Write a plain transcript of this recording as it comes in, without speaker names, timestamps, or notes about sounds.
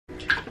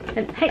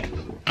And, hey,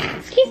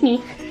 excuse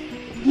me.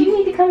 Do you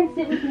need to come and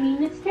sit with me,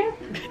 mister?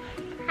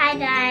 Hi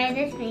guys,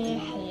 it's me,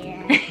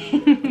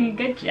 Hayden.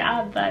 Good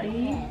job,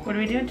 buddy. What are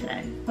we doing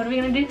today? What are we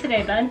gonna do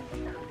today, bud?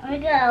 We're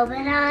gonna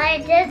open all our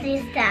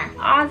Disney stuff.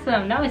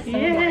 Awesome, that was so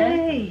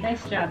Yay. good.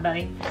 Nice job,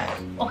 buddy.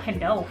 Oh,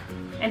 hello.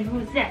 And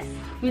who's this?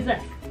 Who's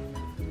this?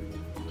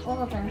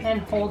 Holden.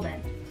 And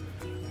Holden.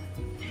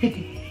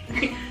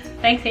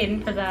 Thanks,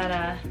 Hayden, for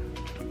that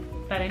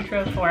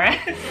intro for us.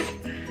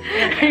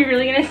 Are you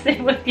really gonna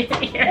sit with your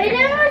ear? I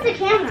don't know the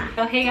camera.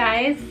 Oh, hey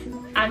guys,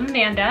 I'm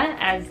Amanda,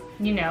 as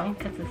you know,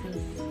 because this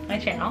is my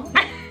channel.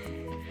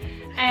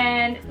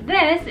 And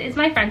this is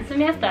my friend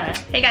Samantha.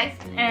 Hey guys.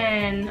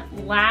 And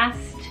last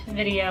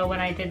video when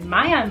I did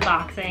my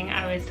unboxing,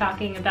 I was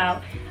talking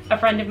about a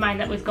friend of mine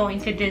that was going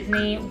to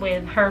Disney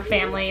with her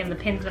family and the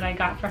pins that I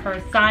got for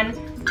her son.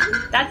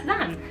 That's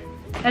them.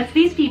 That's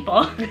these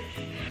people.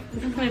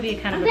 This is gonna be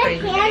kind of a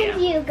crazy I'm gonna hand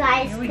video. you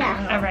guys Here we go.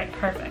 stuff. All right,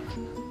 perfect.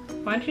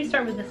 Why don't you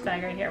start with this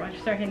bag right here? Why don't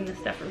you start hitting this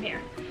stuff from here?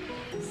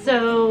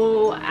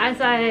 So, as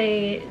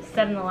I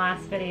said in the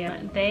last video,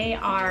 they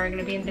are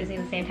gonna be in Disney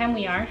at the same time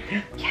we are.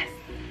 Yes.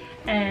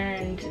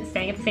 And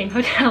staying at the same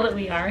hotel that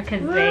we are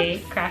because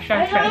they crashed our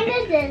We're going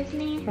trip. to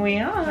Disney. We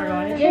are. We're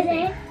going to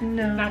Disney. Today?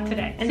 No. Not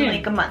today. In Soon.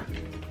 like a month.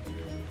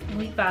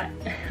 We've got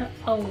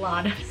a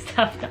lot of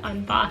stuff to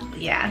unbox.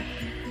 Yeah.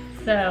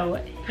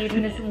 So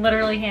Hayden is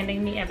literally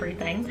handing me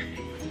everything.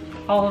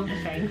 All of the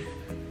things.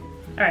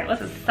 All right,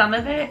 So some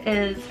of it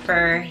is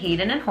for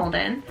Hayden and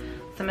Holden.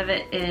 Some of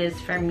it is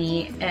for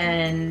me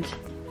and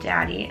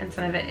Daddy. And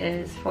some of it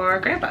is for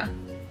Grandpa.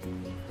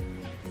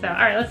 So, all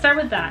right, let's start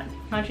with that.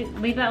 Why don't you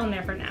leave that one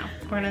there for now?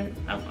 We're gonna,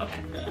 oh,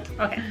 okay.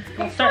 Okay,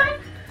 we'll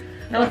start.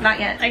 No, not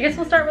yet. I guess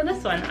we'll start with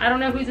this one. I don't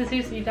know who's this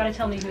who, so you've got to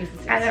tell me who's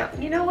this I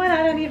don't, you know what?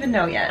 I don't even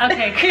know yet.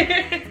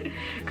 Okay,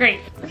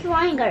 great. It's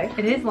Lion Guard.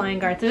 It is Lion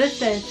Guard. So this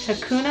says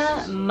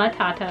Hakuna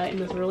Matata in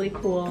this really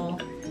cool,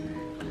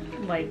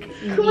 like,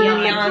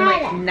 Neon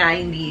like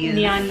 90s.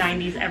 neon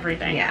 90s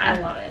everything. Yeah. I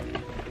love it.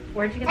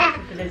 Where'd you get that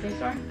from? The Disney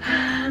store?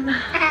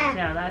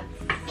 No, that's...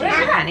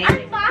 Penny.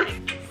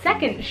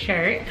 Second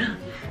shirt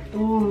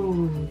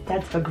Ooh,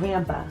 that's for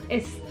Grandpa.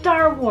 is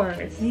Star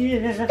Wars.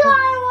 Yeah. Star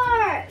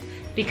Wars.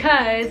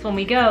 Because when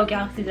we go,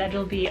 Galaxy's Edge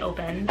will be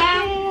open,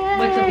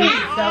 which will be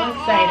so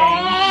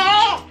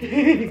exciting.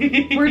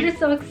 We're just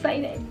so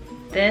excited.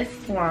 This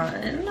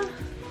one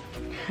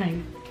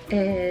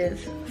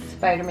is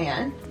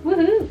Spider-Man.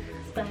 Woohoo!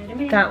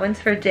 Spider-Man. That one's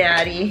for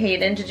Daddy.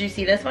 Hayden, did you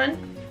see this one?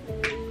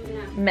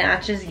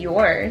 Matches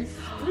yours.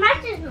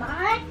 Matches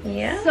mine.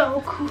 Yeah.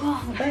 So cool.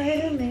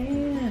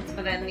 Spider-Man.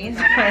 So then these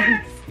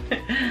ones,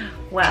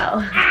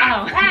 well,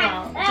 Oh,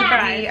 well, we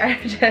surprise. are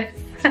just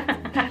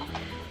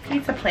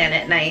Pizza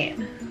Planet night.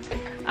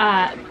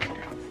 Oh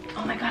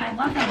my god, I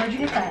love that. Where'd you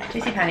get that?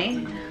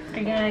 JCPenney. Are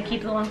you gonna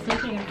keep the long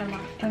sleeves or are you gonna cut them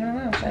off? I don't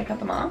know, should I cut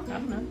them off? I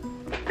don't know.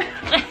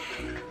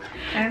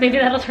 I don't Maybe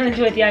know. that'll turn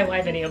into a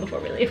DIY video before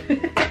we leave.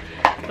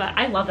 But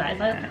I love that. I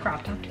like the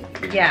crop top too.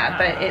 Yeah,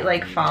 but it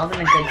like falls in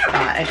a good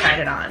spot. I tried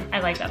it on. I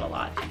like that a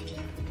lot.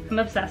 I'm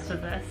obsessed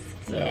with this.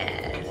 So.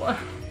 Yes.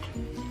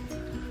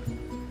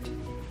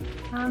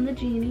 I'm the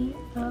genie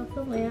of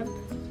the lamp.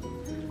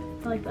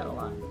 I like that a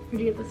lot.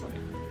 Where'd you get this one?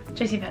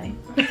 JCPenney.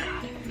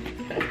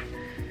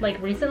 Like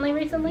recently?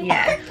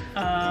 Yeah.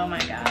 Oh my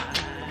gosh.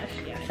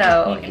 Yeah.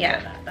 So, you can yeah.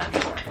 show that.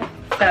 That's cool.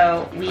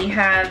 So we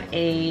have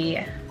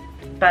a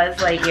Buzz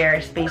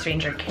Lightyear Space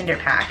Ranger Kinder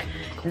Pack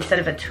instead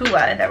of a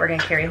Tula that we're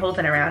gonna carry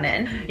Holden around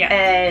in. Yeah.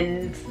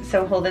 And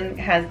so Holden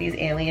has these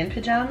alien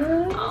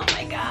pajamas. Oh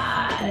my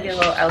gosh. And get a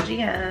little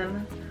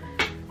LGM.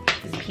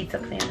 His Pizza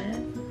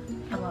Planet.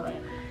 I love it.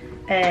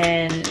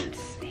 And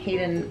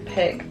Hayden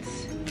picked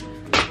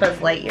Buzz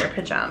Lightyear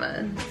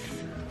pajamas.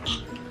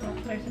 Well,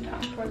 there's the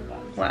top for the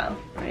bottom. Well,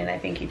 I mean, I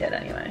think he did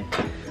anyway.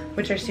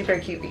 Which are super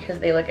cute because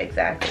they look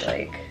exactly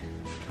like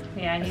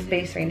Yeah, I a need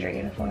Space Ranger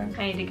uniform.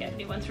 I need to get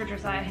new ones for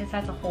Josiah. His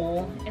has a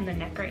hole in the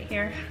neck right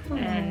here.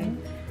 And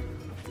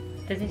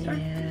Disney store?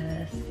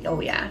 Yes. Oh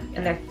yeah.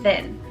 And they're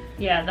thin.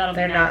 Yeah, that'll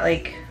They're be not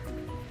nice. like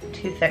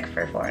too thick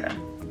for Florida.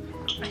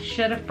 I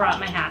should have brought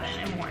my hat in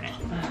and worn it.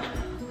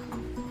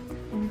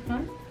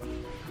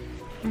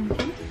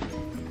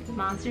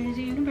 Monsters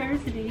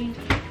University.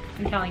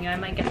 I'm telling you, I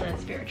might get the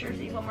spirit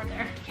jersey when we're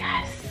there.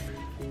 Yes.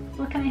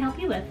 What can I help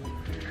you with?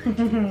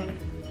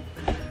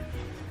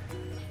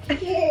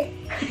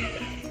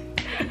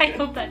 I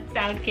hope that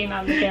sound came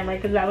out on the camera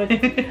because that was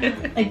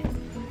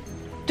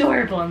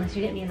adorable. Unless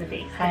you get me in the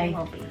face, then Hi. it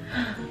won't be.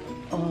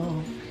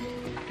 Oh.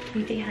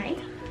 Can you say hi?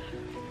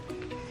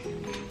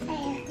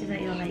 Is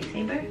that your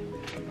lightsaber?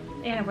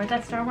 Yeah, where's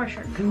that Star Wars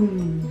shirt?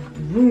 Boom.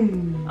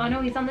 Boom. Oh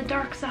no, he's on the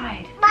dark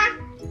side.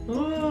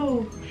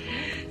 Oh.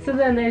 So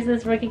then there's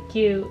this really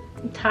cute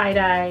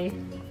tie-dye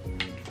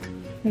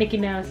Mickey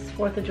Mouse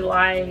 4th of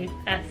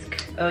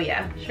July-esque Oh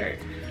yeah. shirt.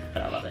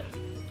 But I love it.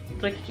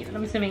 It's really cute. And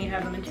I'm assuming you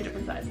have them in 2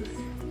 different sizes.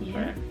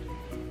 Yeah.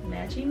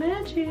 Matchy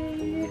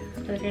matchy.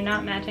 So if you're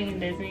not matching in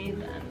Disney,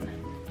 then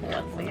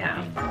what's the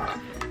Yeah.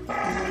 point? What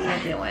are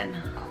you doing?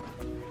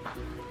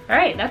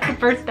 Alright, that's the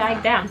first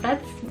bag down.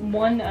 That's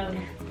one of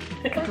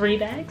 3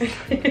 bags?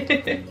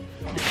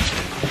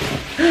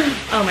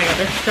 Oh my god,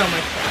 there's so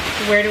much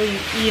stuff. Where do we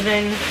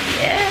even?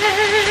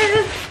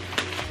 Yes!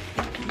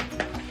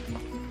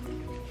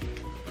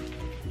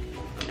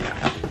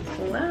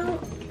 Well,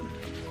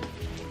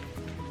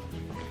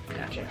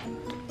 Gotcha.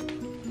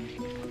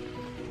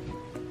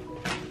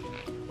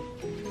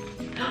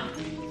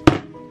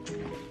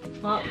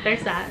 Well,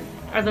 there's that.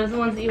 Are those the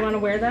ones that you want to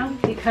wear though?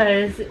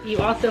 Because you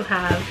also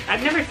have,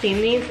 I've never seen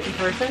these in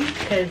person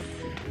because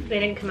they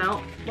didn't come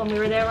out when we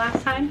were there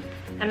last time.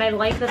 And I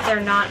like that they're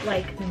not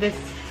like this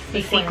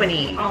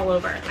sequiny all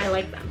over. I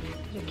like them.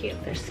 They're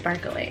cute. they're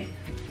sparkly.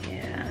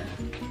 Yeah.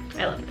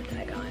 I love the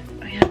tag on it.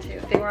 I had to.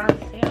 They were on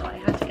sale. I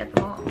had to get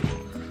them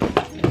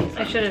all.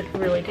 I should have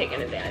really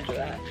taken advantage of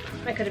that.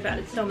 I could have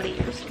added so many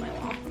ears to my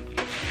wall.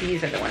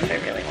 These are the ones I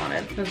really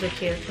wanted. Those are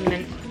cute. The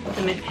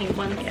mint pink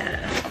ones.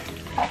 Yeah.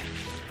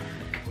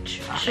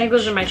 I think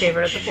those are my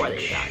favorite of the 4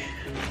 that you got.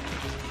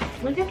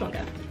 Where'd the other one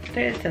go?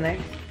 It's in there.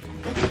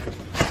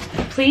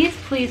 Please,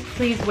 please,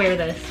 please wear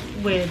this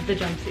with the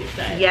jumpsuit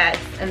set. Yes,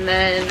 and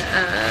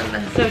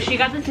then So she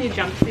got this new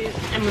jumpsuit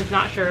and was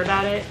not sure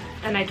about it.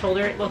 And I told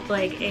her it looked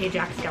like a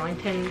Jack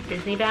Skellington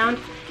Disney bound.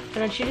 And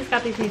then she just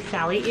got these new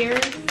Sally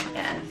ears.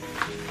 yes,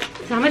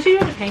 So how much are you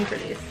end up paying for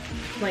these?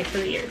 Like for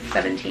the ears?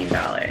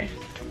 $17.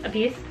 A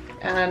piece?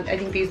 I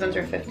think these ones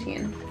are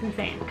 15. It's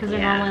insane. Because they're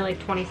Yeah. normally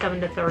like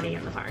 27 to 30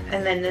 in the park.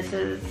 And then this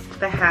is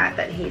the hat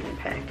that Hayden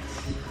picked.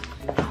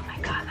 Oh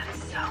my god, that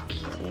is so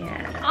cute.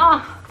 Yeah.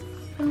 Oh,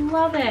 I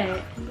love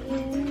it.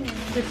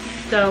 It's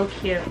so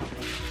cute.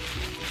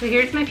 So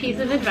here's my piece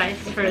of advice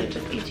for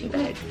Just be too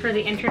big.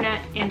 the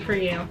internet and for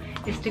you,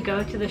 is to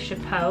go to the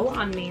Chapeau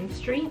on Main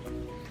Street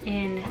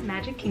in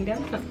Magic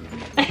Kingdom.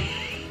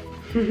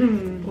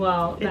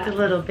 Well, It's a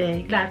little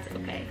big. that's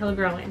okay. He'll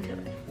grow into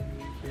it.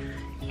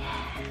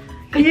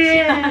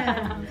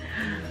 Yeah.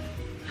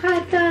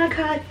 Hot dog,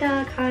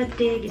 hot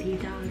diggity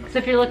dog. So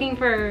if you're looking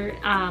for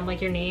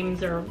like your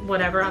names or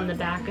whatever on the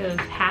back of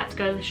hats,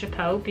 go to the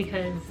Chapeau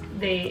because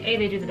they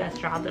do the best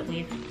job that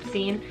we've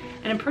seen,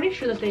 and I'm pretty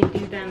sure that they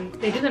do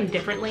them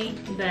differently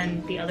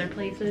than the other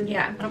places.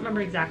 Yeah. I don't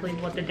remember exactly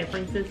what the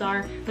differences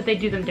are, but they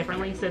do them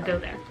differently, so go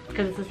there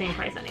because it's the same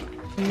price anyway.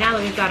 Now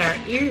that we've got our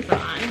ears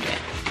on,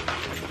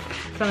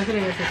 so I'm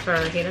assuming this is for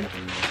Hayden.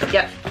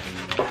 Yep.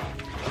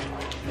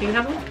 Do you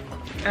have one?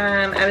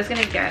 I was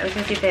gonna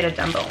see if they had a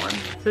Dumbo one.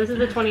 So this is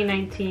the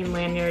 2019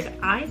 lanyard.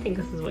 I think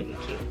this is wicked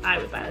cute. I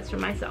would buy this for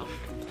myself.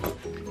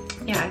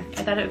 Yeah,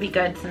 I thought it would be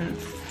good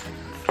since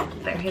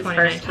they're his 2019.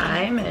 first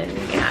time, and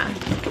yeah.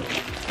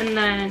 And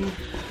then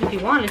if you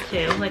wanted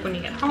to, like when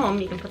you get home,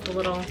 you can put the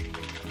little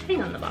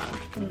thing on the bottom.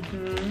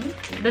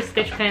 This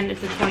stitch pin is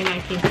the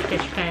 2019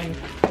 stitch pin.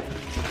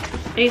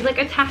 And he's like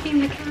attacking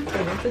the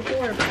castle. It's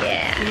adorable.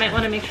 Yeah. You might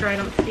want to make sure I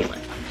don't steal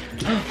it.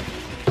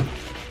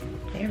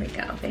 There we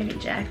go, baby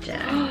Jack Jack.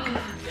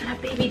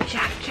 That baby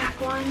Jack Jack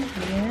one.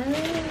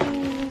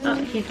 Yeah. Oh,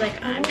 he's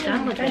like, I'm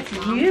done with That's this,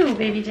 Mom. you,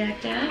 baby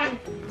Jack Jack.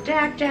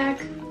 Jack Jack.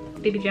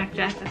 Baby Jack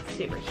Jack, that's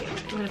super cute.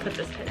 I'm gonna put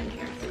this pin in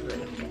here so that it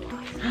doesn't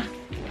get lost.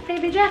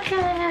 Baby Jack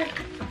Jack.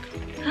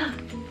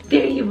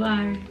 There you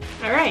are.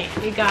 All right,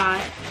 we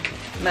got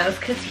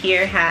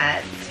Mouseketeer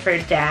hats for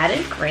Dad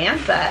and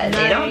Grandpa.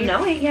 They don't Nice.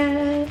 know it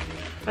yet.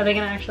 Are they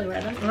gonna actually wear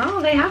them? No,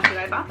 they have to.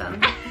 I bought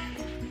them.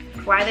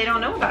 Why they don't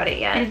know about it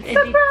yet? It'd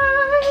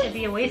Surprise!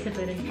 be a waste if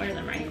they didn't wear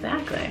them, right?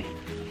 Exactly.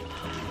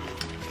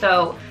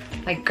 So,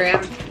 my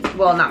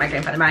not my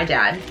grandfather, my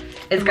dad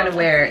is gonna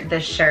wear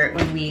this shirt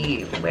when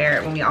we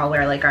all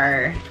wear like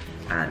our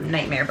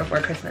Nightmare Before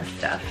Christmas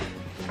stuff.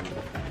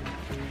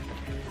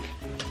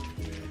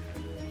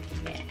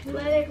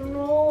 Let it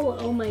roll.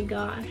 Oh my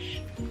gosh.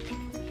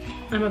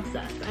 I'm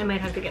obsessed. I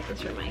might have to get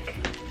this for Mike.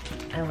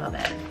 I love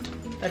it.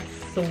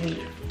 That's sweet.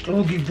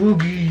 Oogie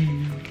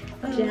boogie.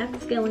 Jack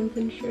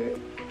Skellington shirt.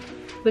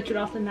 Which would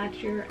also match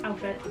your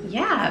outfit.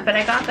 Yeah, but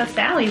I got the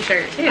Sally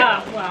shirt too.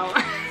 Oh, well.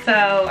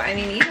 So, I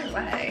mean, either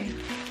way.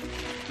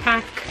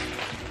 Pack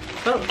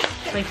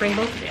both. Like bring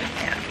both of you.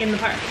 Yeah. In the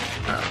park.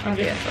 Oh, I'm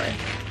just- obviously.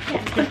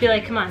 Yeah. Just be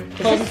like, come on.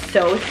 This Hold. is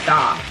so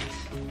soft.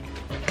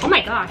 Oh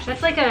my gosh.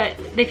 That's like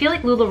they feel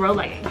like LuLaRoe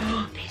leggings.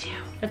 They do.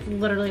 That's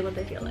literally what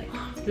they feel like.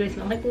 Do they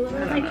smell like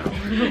LuLaRoe I don't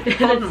leggings? know. Does it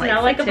Holden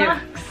smell likes like a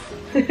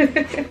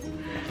it box?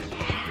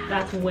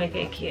 That's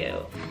wicked cute.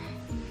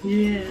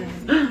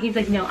 Yeah. He's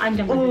like, no, I'm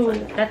done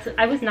with this one.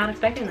 I was not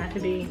expecting that to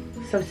be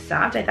So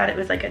soft. I thought it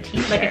was like a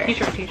t-shirt. like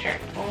a t-shirt.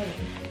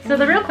 So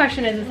the real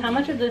question is how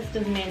much of this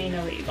does Manny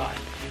know that you bought?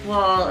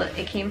 Well,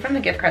 it came from the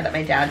gift card that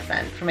my dad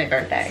sent for my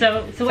birthday.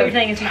 So what you're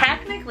saying is not.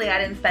 technically I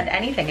didn't spend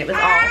anything. It was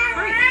all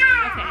free.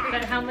 Okay,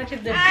 but how much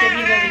of this did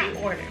he know that you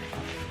ordered?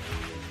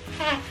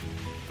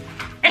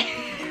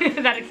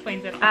 That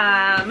explains it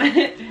all.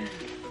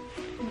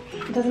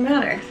 It doesn't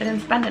matter because I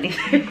didn't spend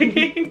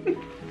anything.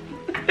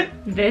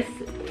 This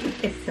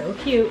is so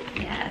cute.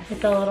 Yes.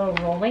 It's a little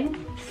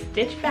rolling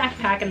stitch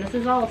backpack, and this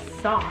is all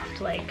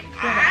soft. Like,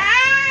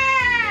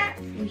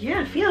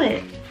 Yeah, feel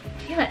it.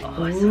 feel it.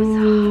 Oh, it's so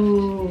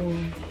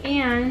soft.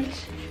 And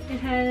it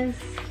has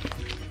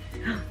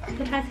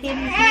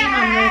Hayden's name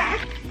on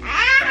this.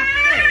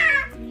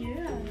 Yeah.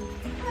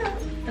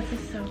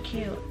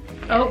 cute.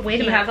 Oh, wait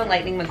a He minute. has a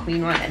Lightning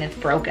McQueen one and it's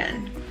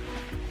broken.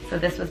 So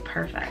this was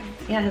perfect.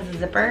 Yeah, it has a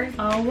zipper.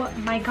 Oh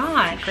my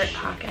gosh. Secret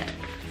pocket.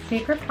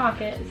 Secret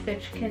pocket.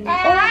 Stitch can. Oh,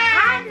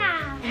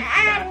 Hannah.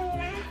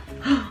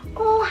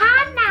 Oh,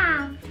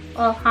 Hannah.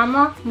 Oh,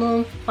 Hama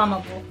Moon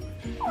Famable.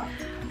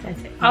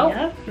 That's it. Oh,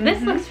 Yep.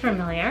 this looks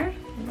familiar.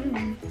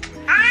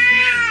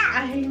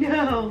 I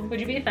know. Would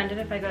you be offended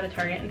if I go to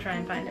Target and try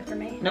and find it for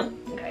me? Nope.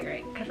 Okay,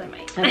 great, because I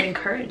might. I would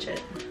encourage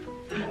it.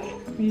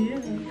 Yeah.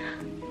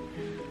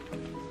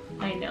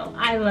 I know.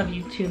 I love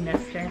you too,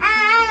 mister.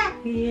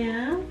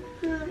 Yeah.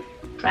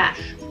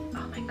 Trash.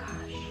 Oh my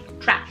gosh.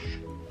 Trash.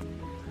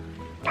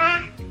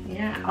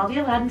 Yeah, all the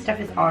Aladdin stuff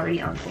is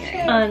already on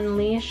clearance.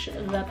 Unleash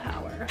the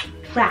power.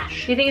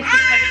 Trash. Do you think it's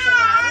because it's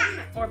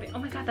Aladdin? Or oh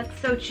my god, that's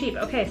so cheap.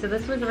 Okay, so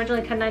this was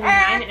originally $10.99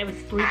 and it was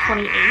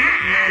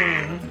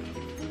 $3.28.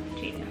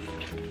 Genius.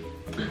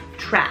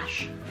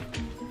 Trash.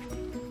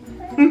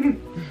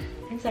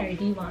 I'm sorry,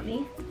 do you want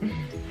me?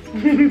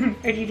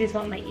 Or do you just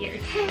want my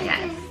ears?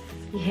 Yes.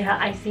 Yeah,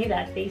 I see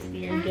that face that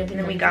you're giving. And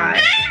then we got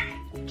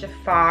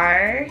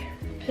Jafar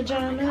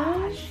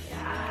pajamas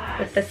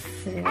with the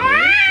snake.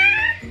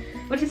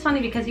 Which is funny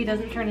because he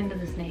doesn't turn into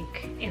the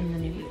snake in the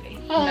new movie.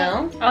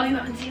 No? Oh, you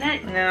haven't seen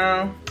it?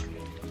 No.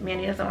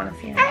 Mandy doesn't want to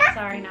see it.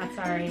 Sorry, not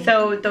sorry.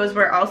 So those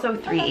were also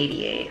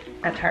 $3.88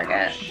 at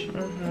Target.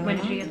 When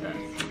did you get those?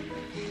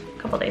 A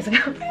couple days ago.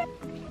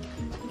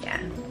 Yeah,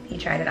 he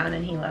tried it on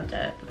and he loved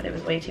it, but it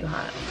was way too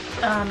hot.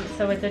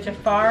 So it's a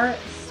Jafar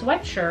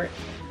sweatshirt,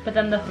 but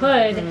then the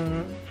hood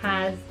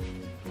has.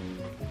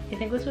 You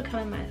think this would come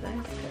in my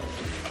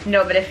size?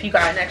 No, but if you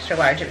got an extra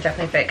large, it would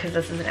definitely fit because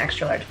this is an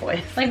extra large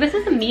boy. Like this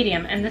is a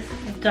medium, and this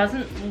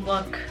doesn't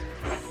look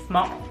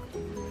small.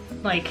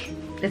 Like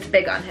It's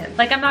big on him.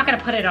 I'm not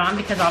gonna put it on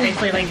because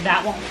obviously like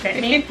that won't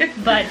fit me.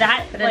 But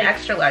that But like an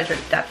extra large would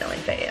definitely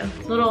fit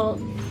you.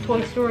 little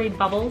Toy Story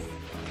bubbles,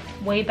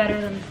 way better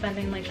than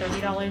spending like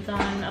 $30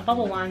 on a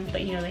bubble one.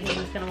 But you know that he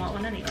was gonna want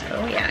one anyway.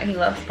 Oh yeah, he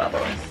loves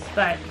bubbles.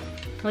 But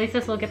at least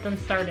this will get them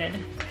started.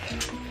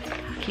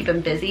 Keep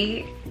him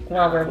busy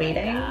while we're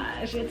waiting.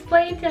 Gosh, it's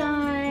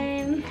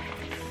playtime.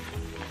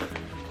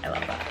 I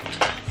love that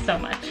so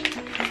much.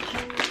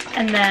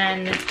 And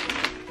then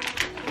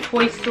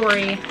Toy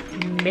Story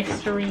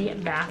mystery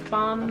bath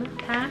bomb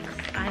packs.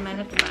 I might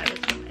have to buy this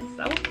for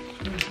myself.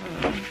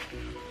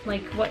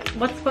 Like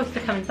what's supposed to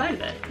come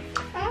inside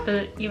of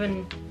it?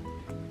 Even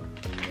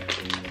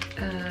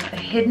A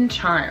hidden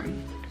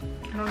charm.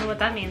 I don't know what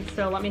that means.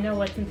 So let me know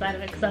what's inside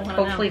of it because I want to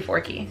know. Hopefully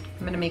Forky.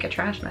 I'm gonna make a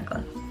trash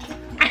necklace.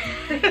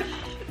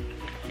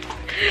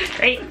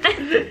 Great.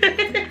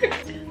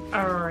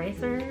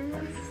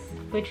 Erasers,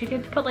 which you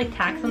could put like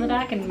tacks on the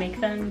back and make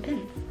them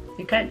pins.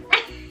 You could.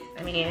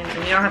 I mean, you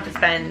don't have to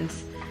spend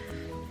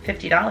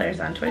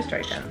 $50 on Toy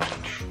Story pins.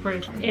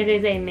 True. It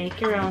is a make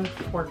your own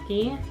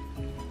Forky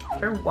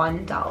For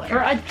 $1. for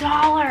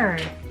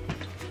 $1.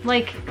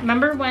 Like,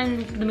 remember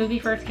when the movie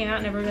first came out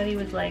and everybody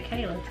was like,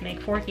 hey, let's make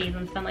Forkies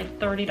and spend like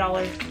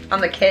 $30 On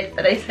the kit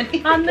that I sent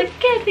you. on the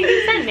kit that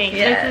you sent me.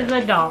 Yeah. This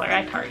is $1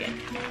 at Target.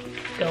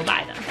 Go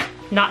buy them.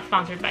 Not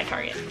sponsored by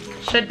Target.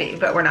 Should be,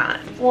 but we're not.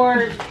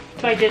 Or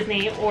by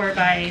Disney or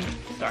by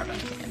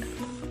Starbucks.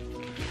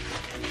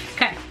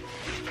 Okay.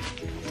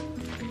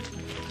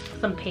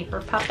 Some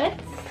paper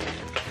puppets.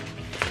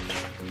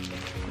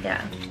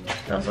 Yeah,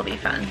 those will be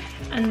fun.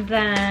 And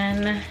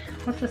then,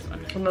 what's this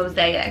one? A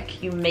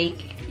mosaic.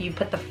 You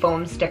put the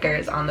foam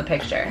stickers on the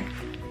picture.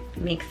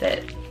 Makes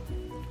it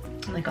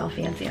like all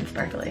fancy and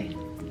sparkly.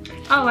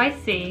 Oh, I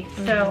see.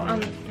 So,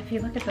 if you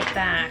look at the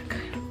back,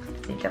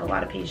 So you have a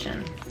lot of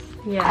patience.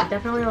 yeah,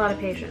 definitely a lot of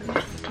patience.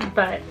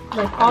 But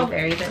like all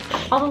Very busy.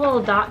 the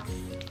little dots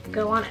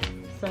go on it.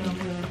 So,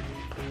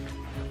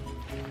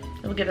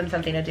 We'll give them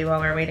something to do while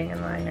we're waiting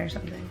in line or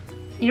something.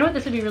 you know what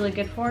this would be really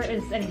good for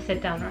is any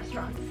sit-down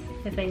restaurants.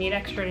 If they need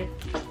extra,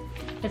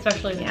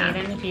 especially with Yeah.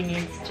 Aiden, if he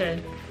needs to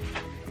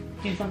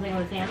do something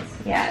with his hands.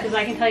 Yes. Because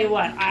I can tell you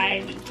what,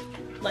 I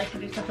like to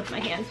do stuff with my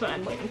hands when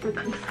I'm waiting for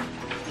things.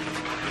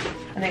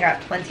 And they got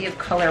plenty of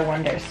Color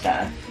Wonder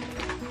stuff.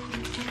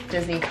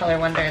 Disney Color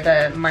Wonder,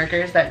 the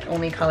markers that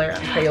only color on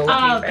Crayola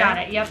Oh, paper. got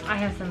it. Yep, I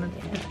have some of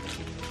the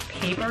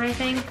paper, I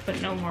think, but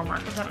no more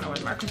markers. I don't know where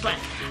the markers went.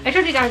 I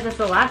showed you guys this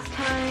the last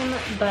time,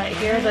 but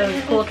here are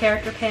those cool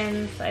character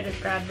pins. I just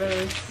grabbed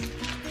those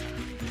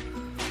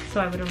so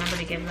I would remember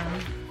to give them.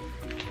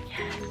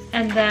 Yes.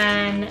 And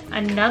then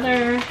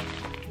another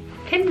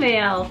pin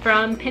mail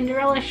from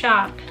Pinderella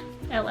Shop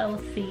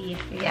LLC.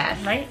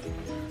 Yes. Right?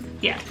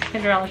 Yeah,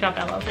 Pinderella Shop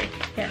LLC.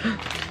 Here.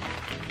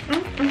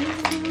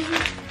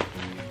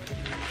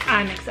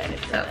 I'm excited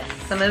for So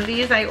this. some of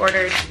these I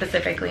ordered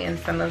specifically and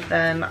some of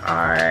them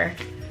are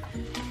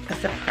a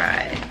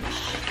surprise.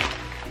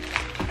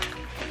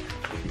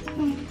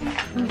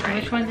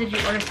 Which ones did you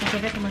order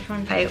specific and which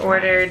ones? I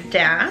ordered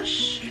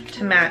Dash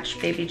to match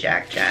Baby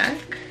Jack Jack.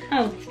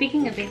 Oh,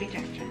 speaking of Baby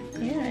Jack Jack.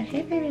 Yeah,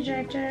 hey Baby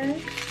Jack Jack.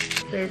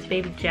 There's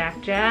Baby Jack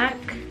Jack.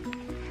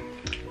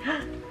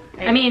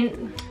 I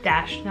mean,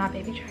 Dash, not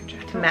Baby Jack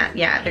Jack. To match,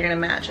 yeah, they're gonna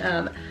match.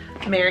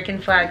 American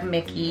flag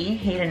Mickey.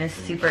 Hayden is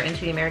super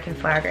into the American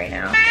flag right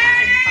now.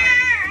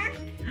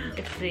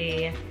 It's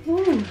the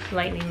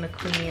Lightning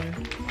McQueen.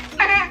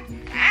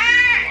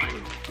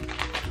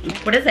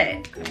 What is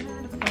it?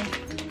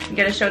 You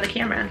gotta show the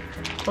camera.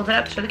 Hold it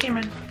up, show the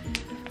camera.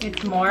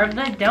 It's more of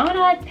the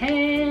donut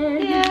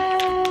pin.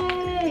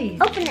 Yay!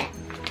 Open it,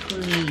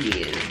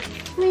 Please.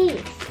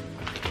 please.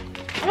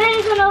 I'm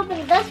only gonna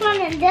open this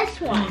one and this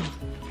one.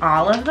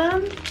 All of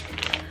them?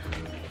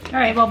 All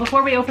right, well,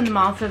 before we open them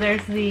all, so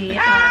there's the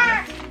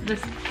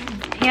this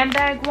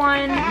handbag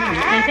one. And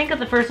I think that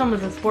the first one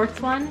was a sports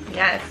one.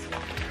 Yes.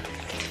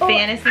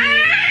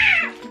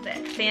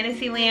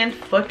 Fantasyland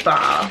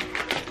football.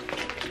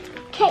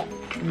 Okay.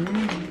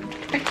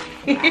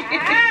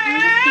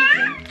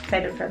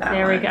 Excited for that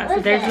There we go. So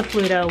there's the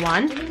Pluto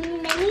one.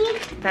 Mini.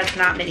 That's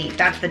not Minnie.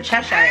 That's the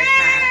Cheshire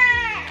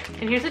Cat.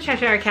 And here's the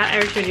Cheshire Cat. I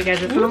already showed you guys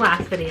this in the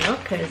last video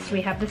because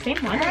we have the same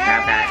one.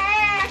 Grab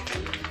that.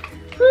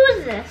 Who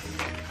is this?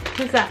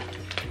 Who's that?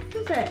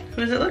 Who's it?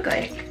 Who does it look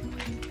like?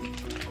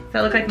 Does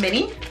that look like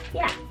Minnie?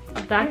 Yeah.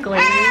 That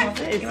glaze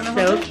is You wanna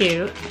so hold it?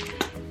 cute.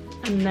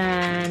 And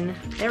then,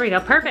 there we go.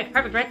 Perfect,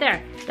 perfect, right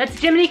there. That's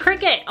Jiminy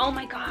Cricket. Oh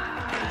my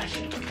gosh,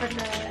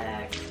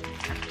 perfect.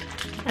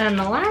 And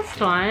the last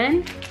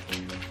one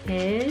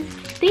is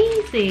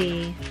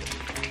Daisy.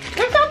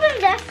 Let's open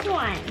this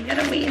one. You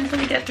gotta wait until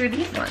we get through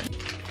these ones.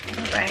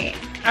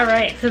 All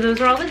right. So those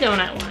are all the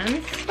donut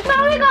ones. I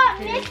thought we got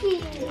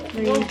Mickey.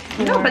 3,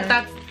 4. No, but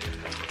that's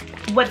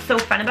what's so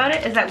fun about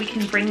it is that we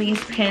can bring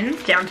these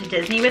pins down to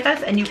Disney with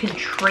us and you can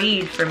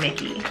trade for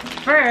Mickey.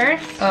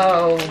 First,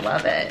 Oh,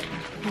 love it.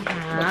 we Looks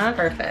have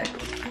perfect.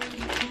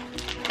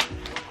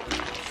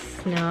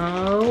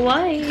 Snow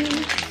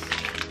White.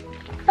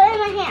 Put it in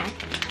my hand.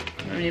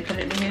 You want me to put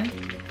it in your hand?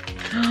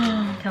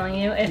 I'm telling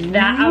you, if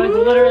that, I was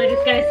literally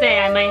just gonna say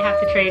I might have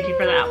to trade you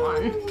for that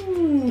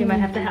one. You might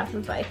have to have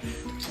some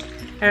bites.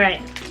 All right,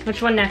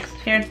 which one next?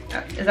 Here,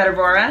 is that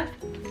Aurora?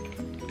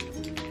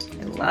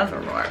 I love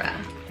Aurora.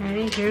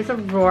 Alright, here's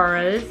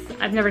Aurora's.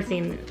 I've never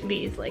seen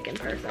these like in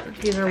person.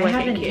 These are I wicked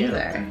haven't cute.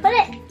 either. Put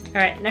it.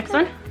 Alright, next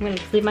one. I'm gonna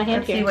just leave my hand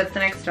Let's see here. what's the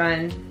next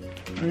one.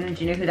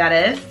 Do you know who that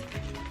is?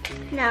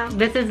 No.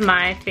 This is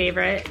my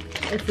favorite.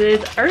 This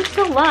is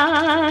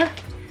Ursula.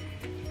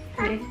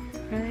 Right.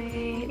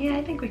 Yeah,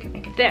 I think we could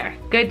make it. There.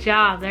 Good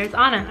job. There's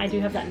Anna. I do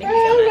have that Mickey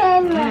donut.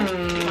 I'm gonna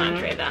Mm.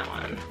 trade that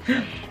one.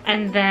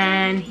 And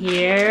then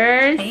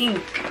here's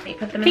Pink. Let me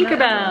put them in the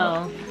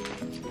Tinkerbell.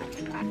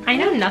 I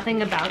know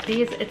nothing about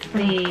these. It's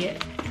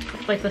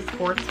like the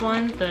sports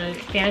one, the I want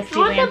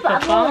Fantasyland the bubble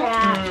football.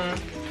 wrap.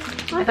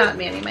 I thought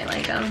Manny might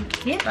like them.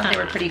 Yeah. I thought they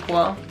were pretty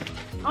cool.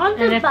 I want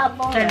And the if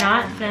bubble they're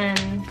wrap. not, then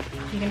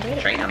you can trade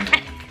it. Trade them.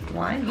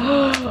 Why? I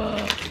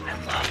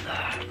love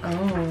that.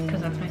 Oh.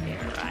 Because that's my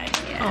favorite ride.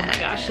 Yeah. Oh my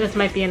gosh, this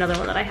might be another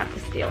one that I have to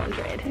steal and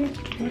trade.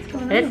 What's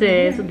going on? This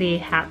is the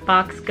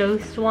Hatbox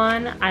Ghost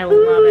one. I love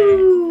it.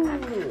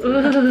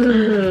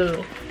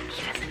 Ooh.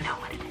 He doesn't know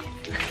what it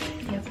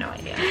is. He has no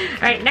idea.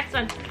 All right, next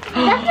one.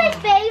 That's my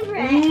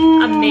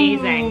favorite.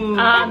 Amazing.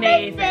 That's my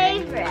Amazing.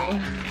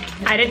 favorite.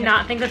 I did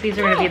not think that these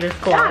were going to be this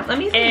cool. Stop, let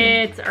me see.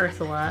 It's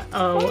Ursula.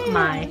 Oh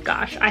my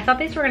gosh. I thought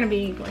these were going to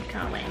be like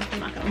kind of lame. I'm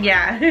not going to lie.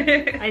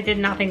 Yeah. I did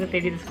not think that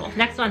they'd be this cool.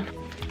 Next one.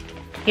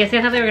 Yes,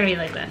 I thought they were going to be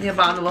like this. The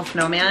abominable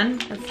snowman.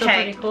 That's still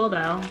pretty cool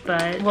though,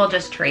 but We'll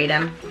just trade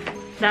him.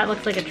 that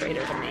looks like a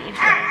trader to me.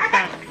 So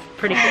that's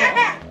pretty cool.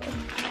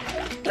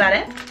 Is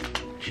that it?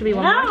 Should be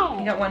one more.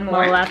 You No. got one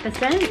more?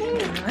 Maleficent.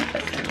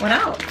 Maleficent. What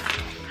else?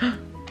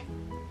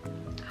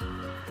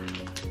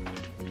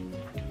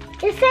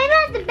 It's same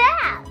as the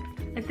bag.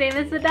 The same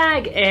as the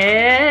bag.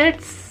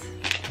 It's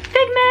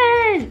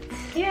Figment.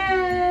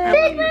 Yeah.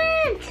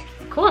 Pigment.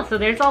 Cool. So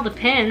there's all the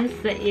pins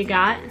that you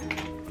got.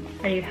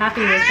 Are you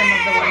happy with some of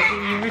the ones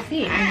that you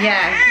received?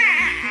 Yes.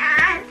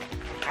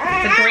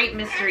 It's a great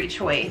mystery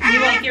choice. You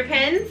like your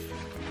pins?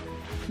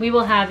 We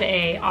will have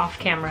a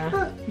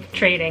off-camera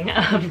trading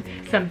of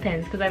some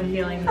pins because I'm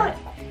feeling that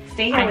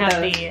Stay here I with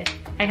have those.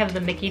 I have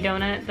the Mickey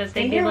donut that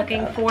Stay they'd be here with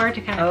looking those. for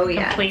to kind Oh, of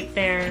yeah. complete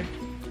their,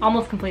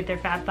 almost complete their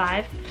Fab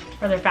 5,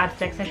 or their Fab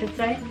 6 I should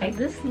say. Like,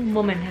 this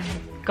woman has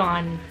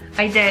gone,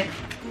 I did.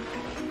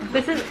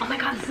 this is, oh my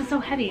god, this is so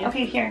heavy.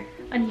 Okay, here.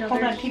 Another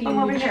Hold on, keep them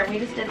over huge here. We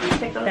just did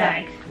pick those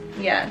bag. up.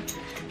 Yeah.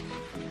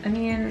 I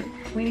mean,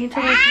 we need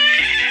to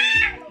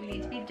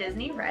be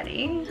Disney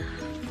ready.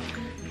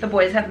 The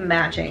boys have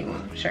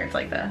matching shirts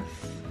like this.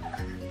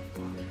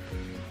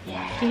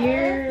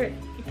 Here,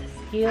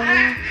 the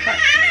stealer.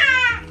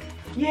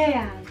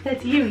 Yeah,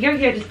 that's you. You're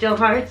here to steal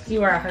hearts.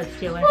 You are a heart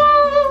stealer.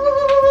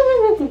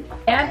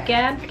 Gab,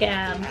 gab,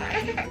 gab.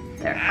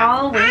 They're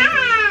always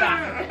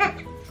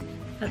back.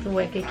 That's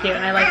wicked cute.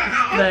 And I like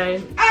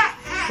the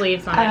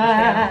sleeves on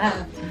it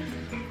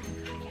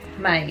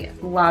too. My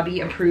lobby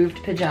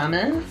approved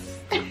pajamas.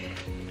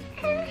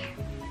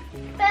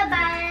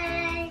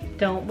 Bye-bye.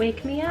 Don't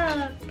wake me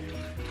up.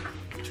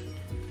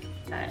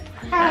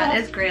 That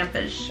is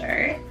Grandpa's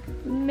shirt.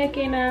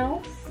 Mickey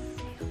Mouse.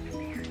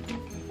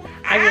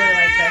 I really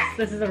like this.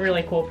 This is a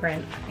really cool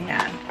print.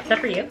 Yeah. Is that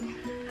for you?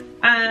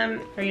 Or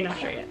are you not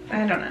sure yet?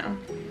 I don't know.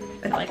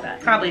 I like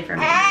that. Probably for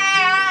me.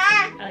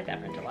 I like that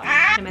print a lot.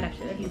 I might have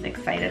to. He's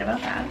excited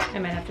about that. I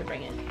might have to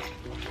bring it.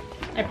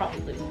 I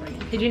probably will bring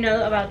it. Did you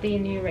know about the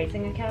new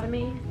racing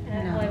academy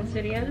at Hollywood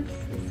Studios?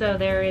 So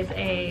there is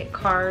a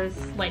Cars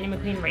Lightning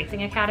McQueen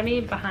Racing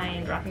Academy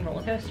behind Rock and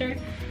Roller Coaster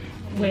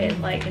with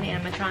like an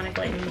animatronic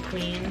Lightning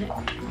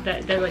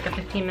McQueen. They're like a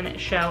 15-minute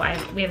show.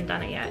 We haven't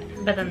done it yet.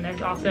 But then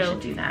there's also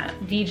do that.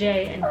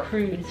 DJ and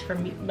Cruise for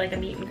like a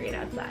meet and greet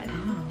outside.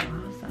 Oh,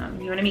 awesome.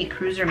 You want to meet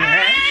Cruz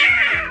Ramirez?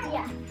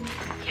 Yeah.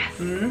 Yes.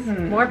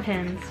 Mm-hmm. More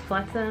pins.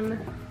 Flex them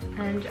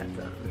and jet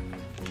them.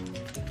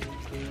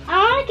 I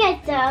want to get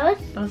those.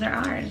 Those are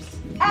ours.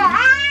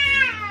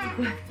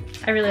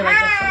 I really like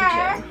this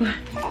one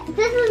too.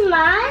 This is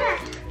mine?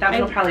 That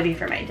one will probably be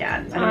for my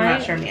dad. I'm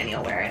not sure Manny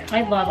will wear it.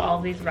 I love all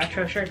these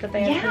retro shirts that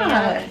they have coming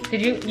out.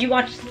 Did you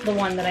watch the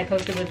one that I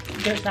posted with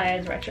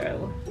Josiah's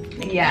retro?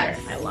 Yes.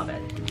 Shirt? I love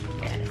it.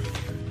 Yes.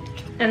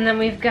 And then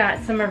we've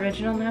got some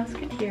original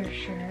Mouseketeer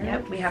shirts.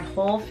 Yep, we have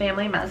whole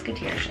family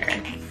Mouseketeer shirts.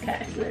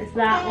 Okay, so there's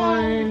that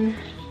one.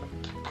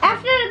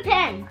 After the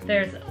pen.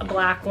 There's a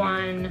black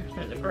one.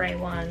 There's a gray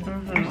one.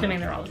 I'm assuming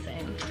they're all the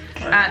same.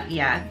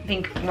 Yeah, I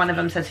think one of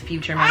them says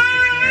Future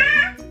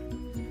Mouseketeer.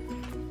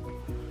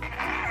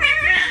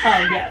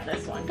 Oh yeah,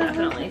 this one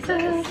definitely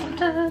says.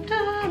 Oh,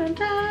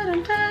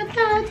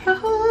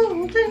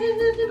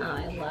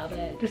 I love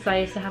it. This I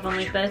used to have one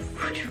like this,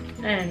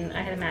 and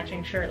I had a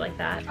matching shirt like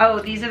that. Oh,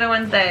 these are the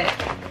ones that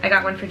I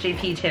got one for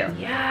JP too.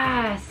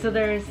 Yeah, so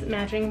there's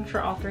matching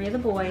for all three of the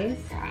boys.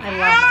 I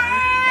love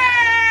them.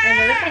 I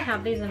know that they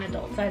have these in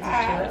adult sizes too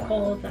at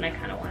Kohl's, and I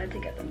kind of wanted to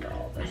get them for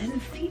all of us. I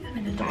didn't see them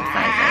in adult I'll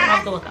sizes.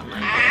 have to look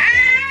online.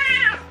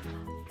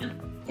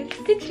 It's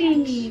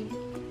Stitchy.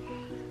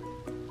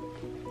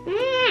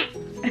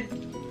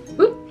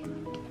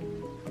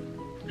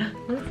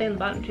 What does it say in the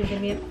bottom too,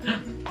 Vivian?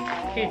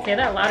 Here, say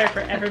that louder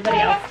for everybody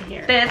else to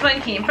hear. This one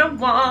came from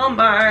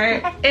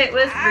Walmart. It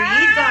was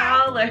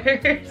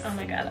 $3. Oh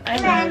my god, I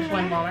love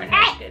when Walmart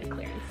has good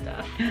clearance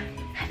stuff.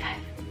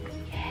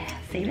 Yeah,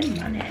 saving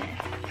money.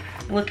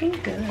 Looking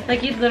good.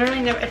 Like you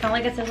literally never, it's not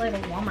like it says like a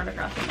Walmart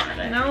across the front of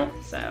it. No.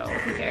 So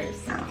who cares?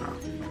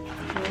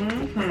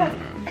 Mm-hmm.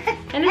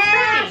 And it's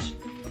trash.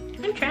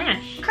 I'm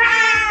trash.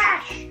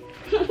 Trash!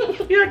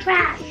 You're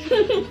trash.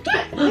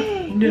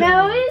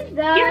 No, it's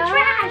not. You're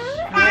trash.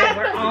 Okay,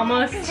 we're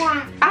almost,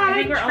 I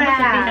think we're almost at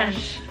the end.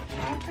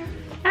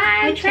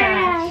 I'm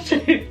trash.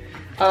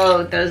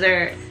 Oh, those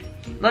are,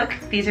 look,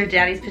 these are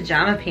Daddy's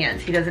pajama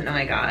pants. He doesn't know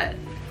I got.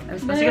 I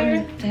was supposed to give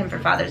them to him for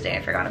Father's Day.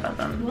 I forgot about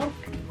them. Well,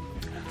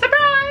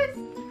 Surprise!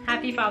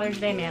 happy Father's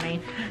Day,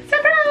 Manny.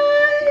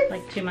 Surprise!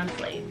 Like 2 months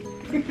late.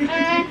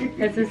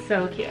 This is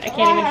so cute. I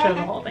can't even show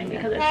the whole thing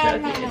because it's so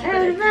cute.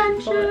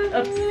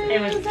 But oops, it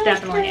was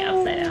definitely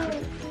upside down.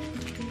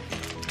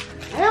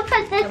 I'll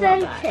put this I love in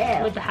that.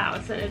 too. With the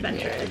house and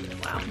adventures.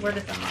 Wow, we're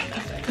just on that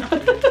right now.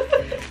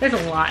 There's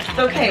a lot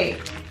happening. Okay,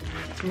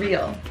 it's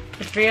real.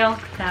 It's real.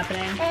 It's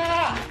happening.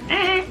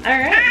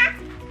 Alright.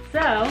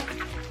 So,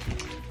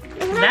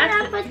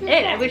 that's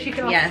it. I wish you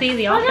could all see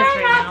the office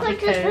right now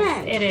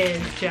because it is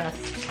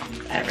just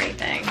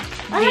Everything.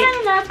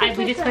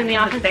 we just cleaned the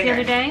office the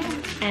other day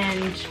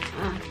and it's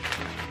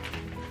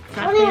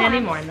not clean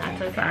anymore and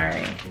that's okay.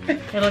 Sorry.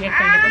 It'll get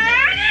cleaned up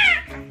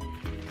again.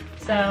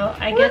 So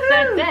I guess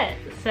that's it.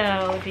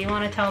 So do you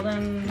want to tell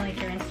them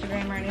like your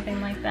Instagram or anything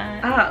like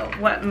that? Oh,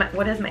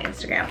 what is my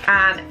Instagram?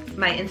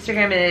 My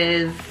Instagram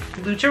is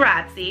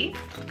Luccirazzi.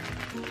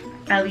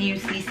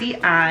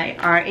 LUCCIRAZZI.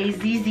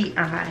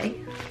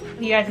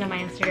 You guys know my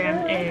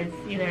Instagram is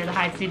either the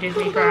Hides to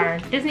Disney for our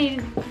Disney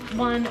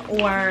one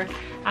or just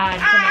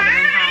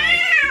another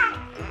Hides.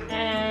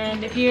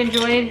 And if you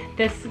enjoyed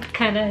this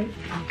kind of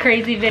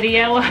crazy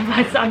video of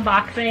us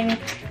unboxing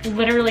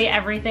literally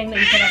everything that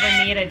you could ever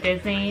need at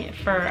Disney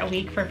for a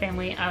week for a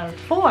family of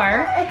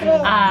 4,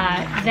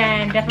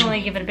 then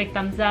definitely give it a big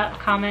thumbs up.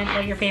 Comment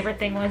what your favorite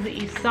thing was that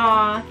you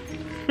saw.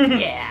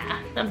 Yeah,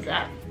 thumbs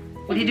up.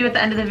 What do you do at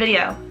the end of the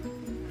video?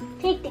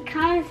 Take the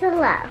comments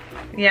below.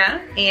 Yeah,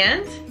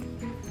 and?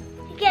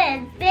 Get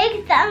a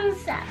big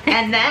thumbs up.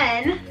 And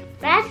then?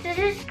 Press the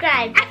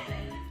subscribe.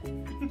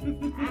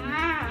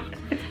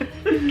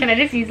 Can I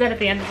just use that at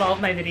the end of all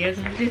of my videos?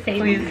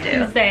 Please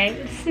do.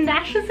 Say,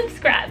 smash the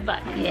subscribe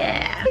button.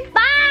 Yeah.